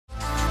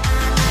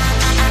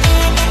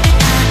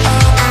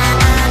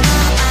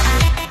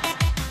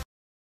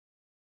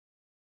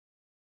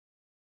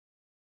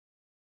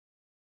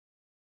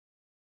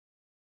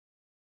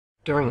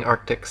During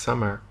Arctic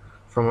summer,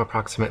 from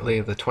approximately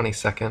the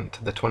 22nd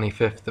to the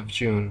 25th of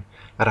June,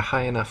 at a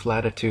high enough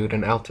latitude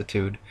and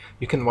altitude,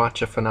 you can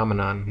watch a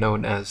phenomenon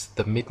known as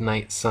the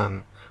midnight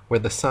sun, where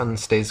the sun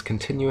stays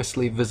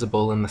continuously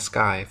visible in the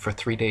sky for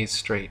 3 days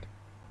straight.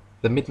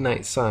 The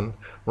midnight sun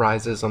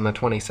rises on the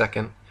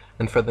 22nd,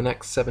 and for the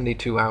next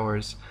 72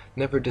 hours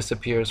never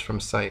disappears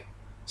from sight,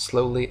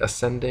 slowly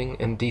ascending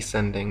and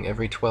descending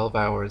every 12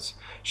 hours,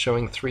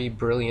 showing 3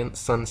 brilliant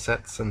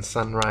sunsets and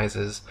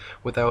sunrises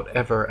without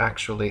ever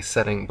actually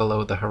setting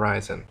below the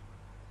horizon.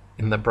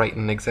 In the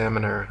Brighton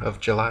Examiner of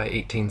July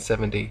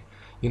 1870,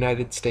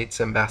 United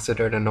States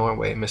Ambassador to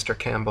Norway Mr.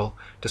 Campbell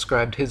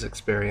described his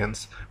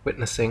experience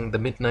witnessing the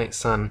midnight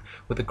sun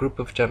with a group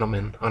of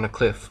gentlemen on a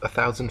cliff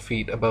 1,000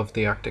 feet above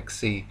the Arctic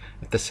Sea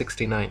at the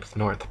 69th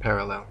north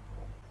parallel.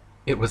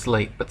 It was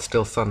late but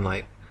still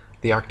sunlight.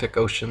 The Arctic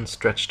Ocean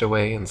stretched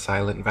away in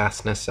silent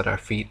vastness at our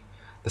feet.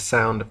 The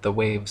sound of the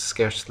waves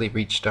scarcely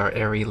reached our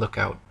airy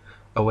lookout.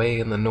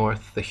 Away in the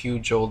north the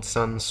huge old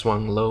sun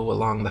swung low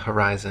along the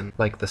horizon,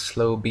 like the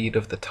slow beat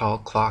of the tall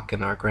clock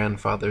in our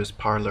grandfather's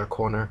parlor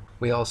corner.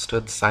 We all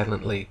stood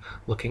silently,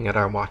 looking at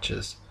our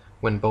watches.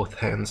 When both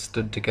hands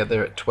stood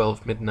together at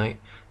 12 midnight,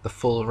 the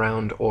full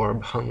round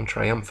orb hung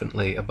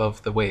triumphantly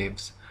above the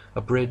waves.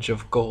 A bridge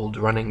of gold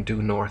running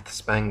due north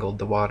spangled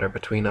the water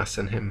between us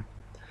and him.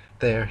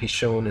 There he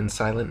shone in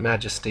silent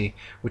majesty,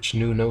 which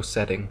knew no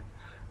setting.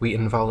 We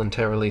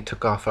involuntarily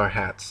took off our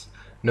hats.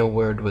 No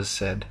word was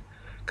said.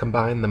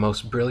 Combine the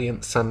most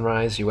brilliant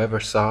sunrise you ever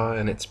saw,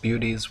 and its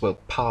beauties will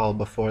pall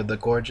before the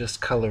gorgeous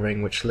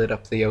coloring which lit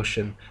up the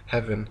ocean,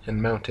 heaven,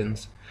 and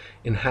mountains.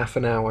 In half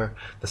an hour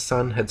the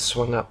sun had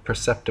swung up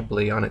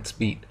perceptibly on its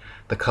beat.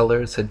 The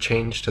colors had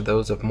changed to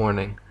those of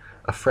morning.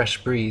 A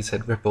fresh breeze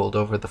had rippled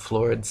over the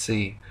florid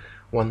sea.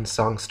 One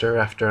songster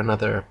after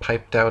another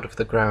piped out of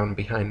the ground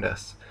behind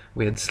us.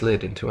 We had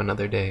slid into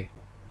another day.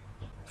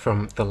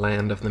 From the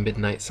land of the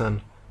midnight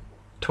sun.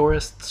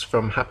 Tourists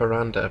from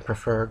Haparanda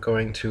prefer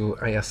going to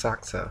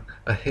Ayasaksa,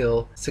 a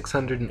hill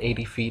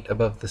 680 feet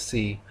above the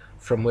sea,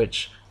 from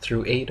which,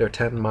 through 8 or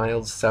 10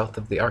 miles south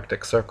of the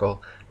Arctic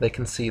Circle, they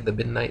can see the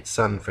midnight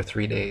sun for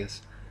 3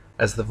 days.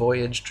 As the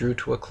voyage drew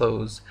to a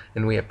close,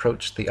 and we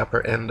approached the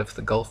upper end of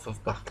the Gulf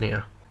of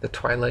Bothnia, the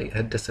twilight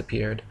had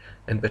disappeared,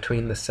 and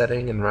between the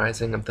setting and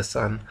rising of the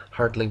sun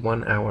hardly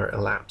 1 hour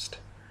elapsed.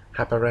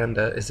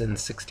 Haparanda is in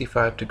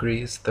 65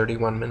 degrees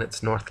 31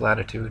 minutes north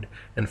latitude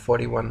and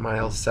 41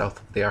 miles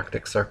south of the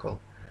Arctic Circle.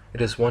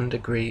 It is 1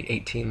 degree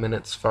 18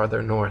 minutes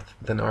farther north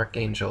than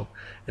Archangel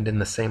and in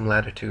the same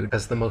latitude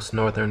as the most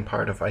northern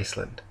part of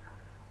Iceland.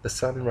 The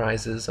sun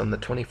rises on the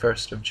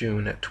 21st of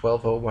June at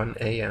 12:01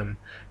 a.m.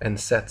 and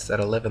sets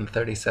at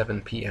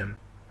 11:37 p.m.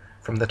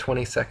 From the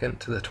 22nd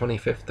to the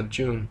 25th of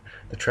June,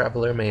 the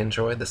traveler may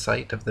enjoy the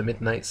sight of the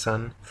midnight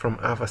sun from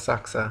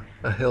Avasaksa,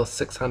 a hill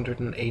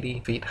 680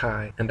 feet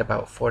high and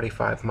about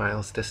 45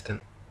 miles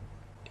distant.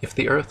 If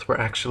the earth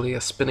were actually a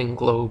spinning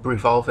globe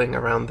revolving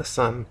around the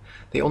sun,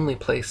 the only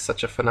place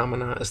such a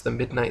phenomena as the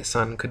midnight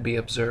sun could be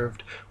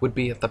observed would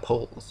be at the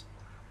poles.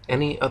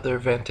 Any other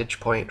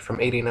vantage point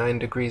from 89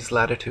 degrees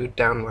latitude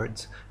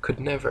downwards could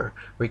never,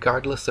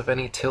 regardless of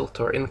any tilt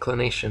or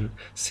inclination,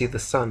 see the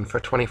sun for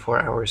 24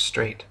 hours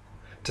straight.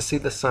 To see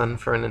the sun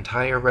for an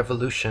entire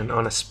revolution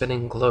on a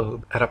spinning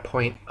globe at a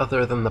point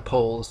other than the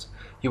poles,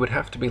 you would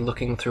have to be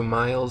looking through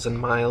miles and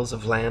miles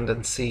of land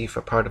and sea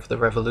for part of the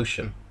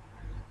revolution.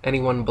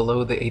 Anyone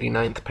below the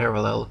 89th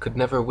parallel could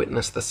never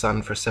witness the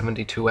sun for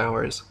 72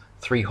 hours,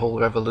 3 whole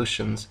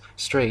revolutions,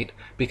 straight,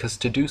 because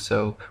to do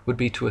so would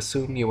be to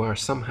assume you are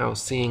somehow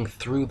seeing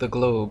through the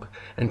globe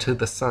and to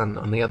the sun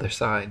on the other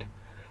side.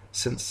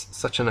 Since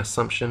such an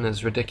assumption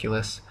is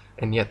ridiculous,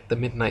 and yet the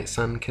midnight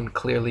sun can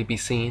clearly be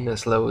seen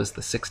as low as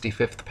the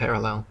 65th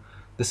parallel,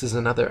 this is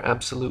another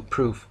absolute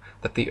proof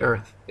that the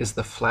earth is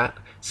the flat,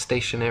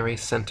 stationary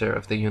center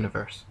of the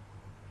universe.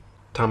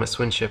 Thomas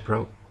Winship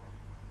wrote,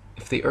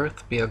 "If the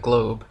earth be a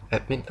globe,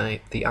 at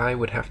midnight the eye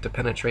would have to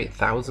penetrate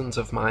thousands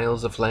of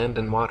miles of land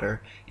and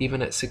water,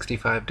 even at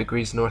 65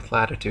 degrees north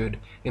latitude,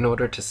 in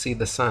order to see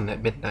the sun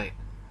at midnight.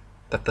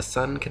 That the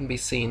sun can be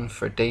seen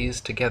for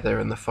days together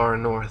in the far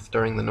north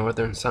during the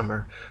northern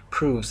summer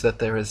proves that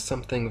there is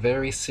something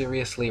very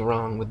seriously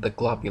wrong with the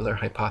globular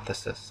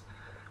hypothesis.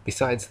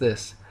 Besides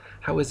this,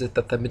 how is it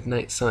that the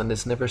midnight sun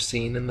is never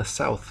seen in the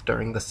south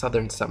during the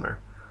southern summer?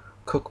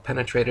 Cook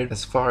penetrated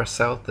as far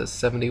south as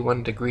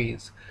 71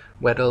 degrees,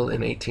 Weddell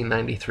in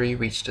 1893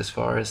 reached as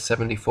far as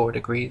 74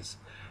 degrees,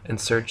 and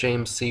Sir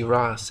James C.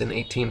 Ross in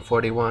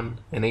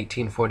 1841 and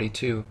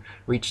 1842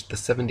 reached the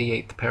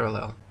 78th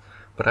parallel.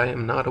 But I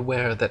am not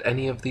aware that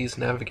any of these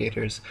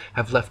navigators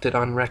have left it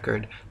on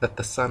record that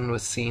the sun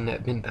was seen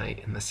at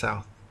midnight in the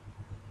south."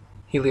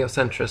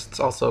 Heliocentrists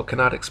also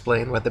cannot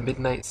explain why the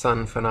midnight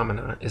sun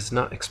phenomena is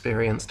not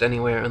experienced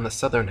anywhere in the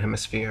southern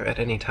hemisphere at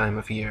any time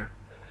of year.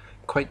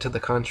 Quite to the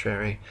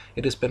contrary,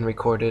 it has been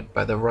recorded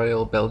by the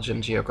Royal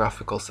Belgian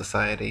Geographical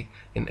Society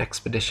in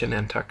Expedition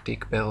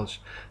Antarctique Belge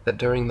that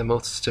during the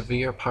most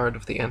severe part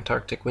of the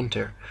Antarctic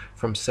winter,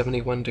 from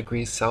 71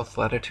 degrees south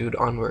latitude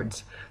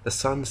onwards, the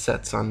sun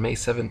sets on May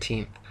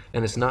 17th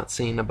and is not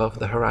seen above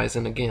the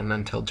horizon again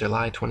until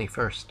July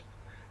 21st.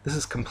 This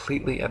is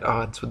completely at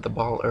odds with the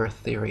ball Earth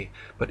theory,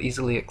 but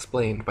easily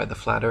explained by the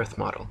flat Earth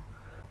model.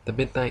 The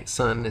midnight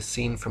sun is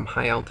seen from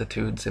high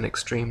altitudes in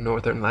extreme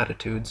northern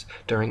latitudes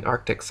during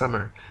Arctic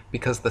summer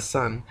because the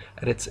sun,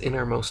 at its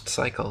innermost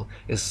cycle,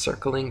 is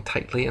circling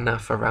tightly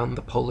enough around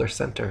the polar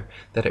center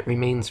that it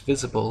remains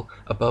visible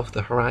above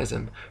the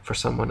horizon for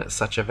someone at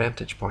such a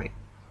vantage point.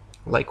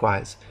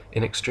 Likewise,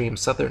 in extreme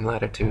southern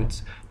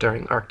latitudes,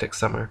 during Arctic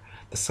summer,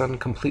 the sun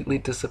completely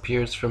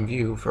disappears from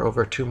view for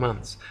over 2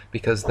 months,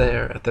 because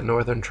there, at the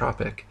northern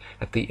tropic,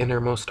 at the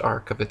innermost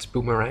arc of its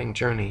boomerang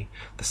journey,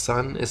 the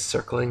sun is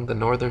circling the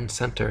northern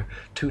center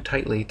too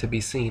tightly to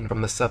be seen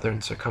from the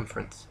southern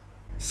circumference.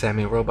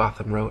 Samuel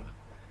Rowbotham wrote,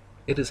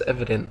 "It is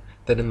evident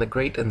that in the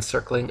great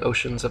encircling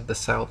oceans of the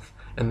south,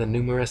 and the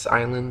numerous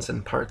islands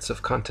and parts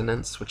of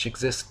continents which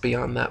exist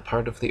beyond that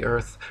part of the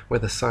earth where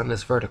the sun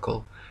is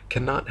vertical,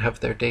 cannot have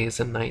their days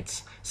and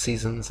nights,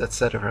 seasons,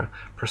 etc.,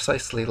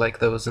 precisely like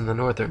those in the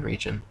northern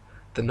region.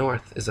 The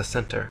north is a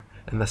center,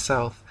 and the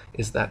south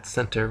is that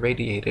center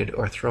radiated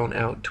or thrown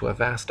out to a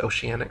vast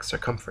oceanic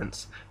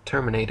circumference,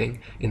 terminating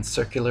in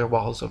circular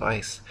walls of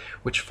ice,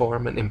 which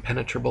form an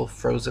impenetrable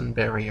frozen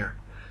barrier.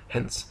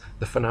 Hence,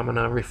 the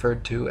phenomena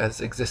referred to as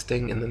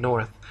existing in the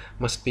north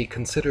must be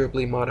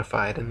considerably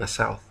modified in the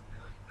south.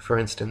 For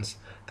instance,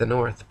 the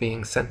north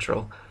being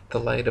central,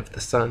 the light of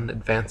the sun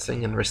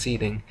advancing and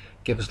receding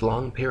gives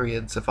long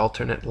periods of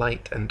alternate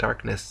light and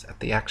darkness at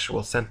the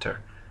actual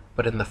center,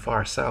 but in the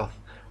far south,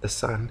 the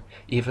sun,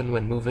 even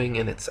when moving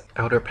in its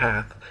outer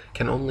path,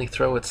 can only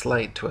throw its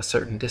light to a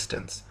certain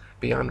distance,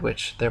 beyond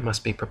which there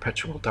must be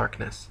perpetual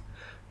darkness.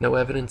 No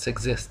evidence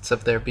exists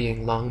of there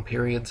being long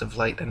periods of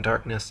light and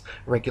darkness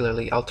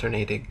regularly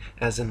alternating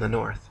as in the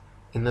north.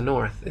 In the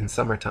north, in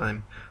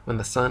summertime, when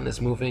the sun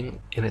is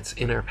moving in its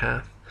inner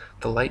path,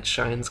 the light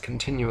shines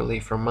continually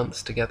for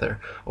months together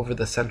over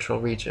the central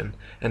region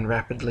and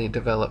rapidly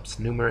develops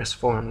numerous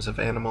forms of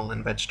animal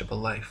and vegetable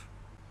life."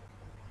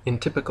 In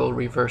typical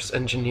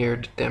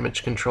reverse-engineered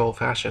damage control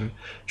fashion,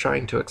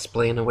 trying to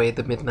explain away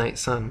the midnight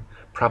sun,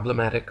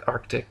 problematic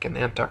Arctic and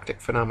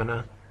Antarctic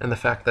phenomena, and the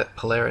fact that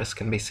Polaris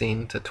can be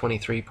seen to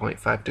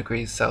 23.5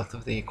 degrees south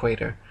of the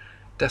equator,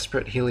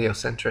 desperate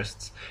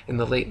heliocentrists in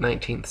the late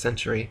 19th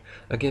century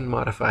again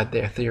modified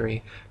their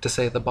theory to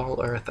say the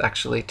ball Earth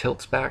actually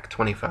tilts back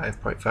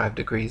 25.5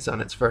 degrees on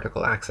its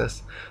vertical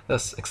axis,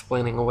 thus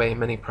explaining away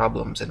many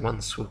problems in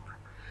one swoop.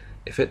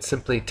 If it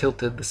simply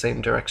tilted the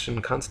same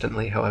direction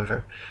constantly,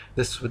 however,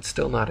 this would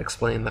still not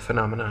explain the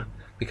phenomena,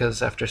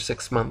 because after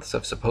 6 months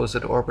of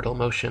supposed orbital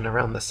motion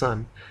around the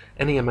sun,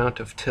 any amount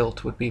of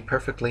tilt would be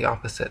perfectly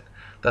opposite,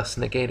 thus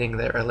negating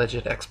their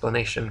alleged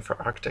explanation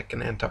for Arctic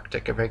and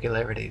Antarctic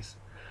irregularities.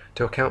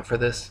 To account for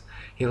this,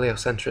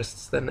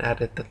 heliocentrists then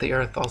added that the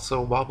Earth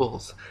also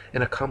wobbles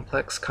in a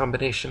complex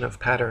combination of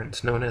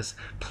patterns known as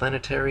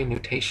planetary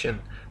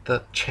nutation,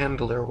 the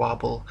Chandler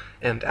wobble,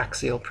 and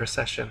axial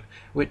precession,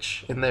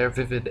 which, in their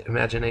vivid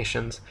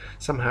imaginations,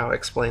 somehow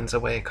explains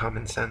away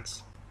common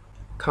sense.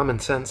 Common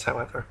sense,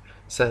 however,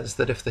 says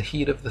that if the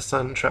heat of the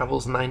sun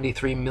travels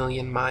 93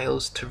 million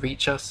miles to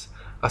reach us,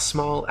 a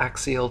small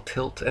axial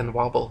tilt and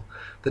wobble,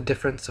 the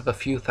difference of a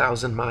few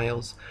thousand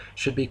miles,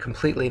 should be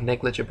completely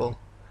negligible.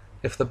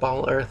 If the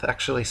ball Earth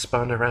actually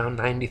spun around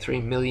 93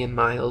 million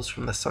miles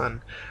from the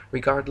sun,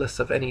 regardless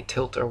of any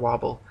tilt or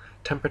wobble,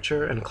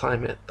 temperature and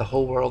climate the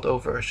whole world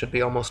over should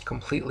be almost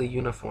completely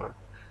uniform.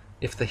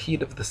 If the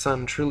heat of the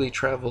sun truly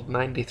traveled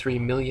 93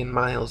 million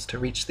miles to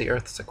reach the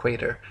Earth's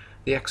equator,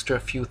 the extra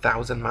few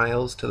thousand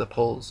miles to the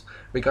poles,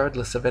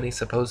 regardless of any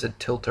supposed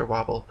tilt or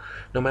wobble,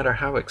 no matter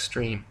how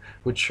extreme,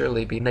 would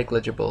surely be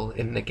negligible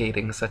in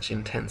negating such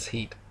intense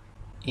heat.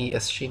 E.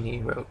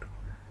 Eschini wrote,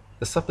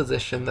 "The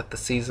supposition that the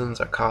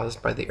seasons are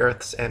caused by the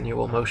Earth's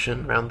annual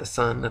motion round the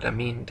sun at a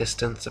mean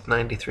distance of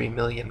 93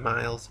 million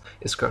miles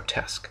is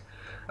grotesque.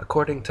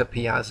 According to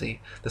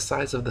Piazzi, the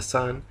size of the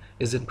sun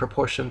is in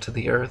proportion to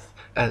the Earth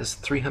as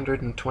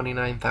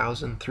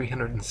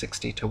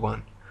 329,360 to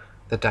 1.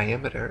 The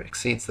diameter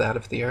exceeds that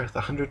of the Earth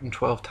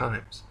 112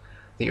 times.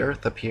 The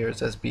Earth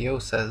appears, as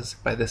Biot says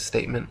by this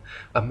statement,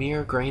 a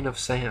mere grain of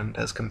sand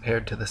as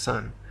compared to the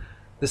sun.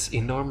 This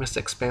enormous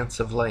expanse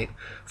of light,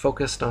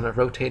 focused on a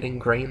rotating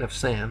grain of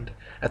sand,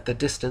 at the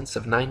distance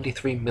of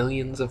 93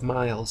 millions of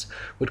miles,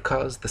 would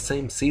cause the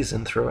same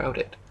season throughout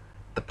it.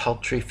 The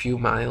paltry few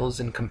miles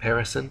in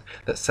comparison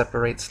that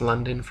separates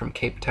London from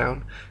Cape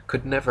Town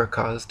could never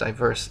cause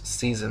diverse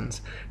seasons,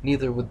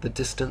 neither would the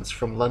distance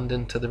from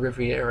London to the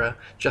Riviera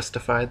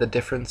justify the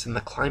difference in the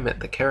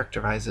climate that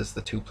characterizes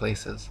the two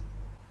places.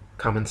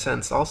 Common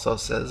sense also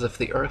says if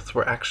the Earth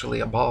were actually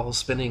a ball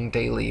spinning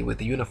daily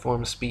with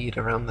uniform speed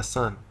around the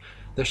sun,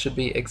 there should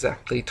be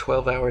exactly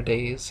 12-hour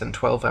days and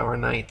 12-hour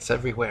nights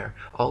everywhere,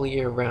 all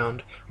year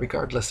round,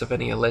 regardless of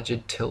any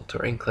alleged tilt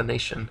or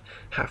inclination.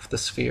 Half the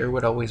sphere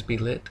would always be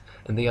lit,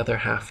 and the other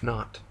half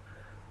not.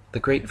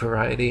 The great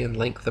variety and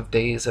length of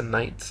days and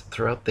nights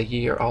throughout the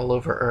year all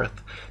over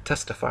Earth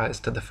testifies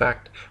to the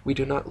fact we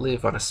do not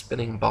live on a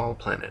spinning ball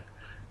planet.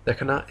 There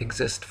cannot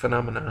exist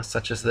phenomena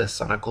such as this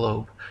on a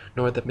globe,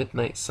 nor the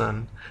midnight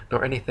sun,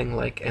 nor anything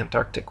like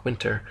Antarctic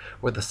winter,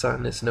 where the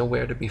sun is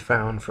nowhere to be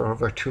found for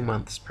over 2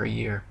 months per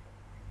year.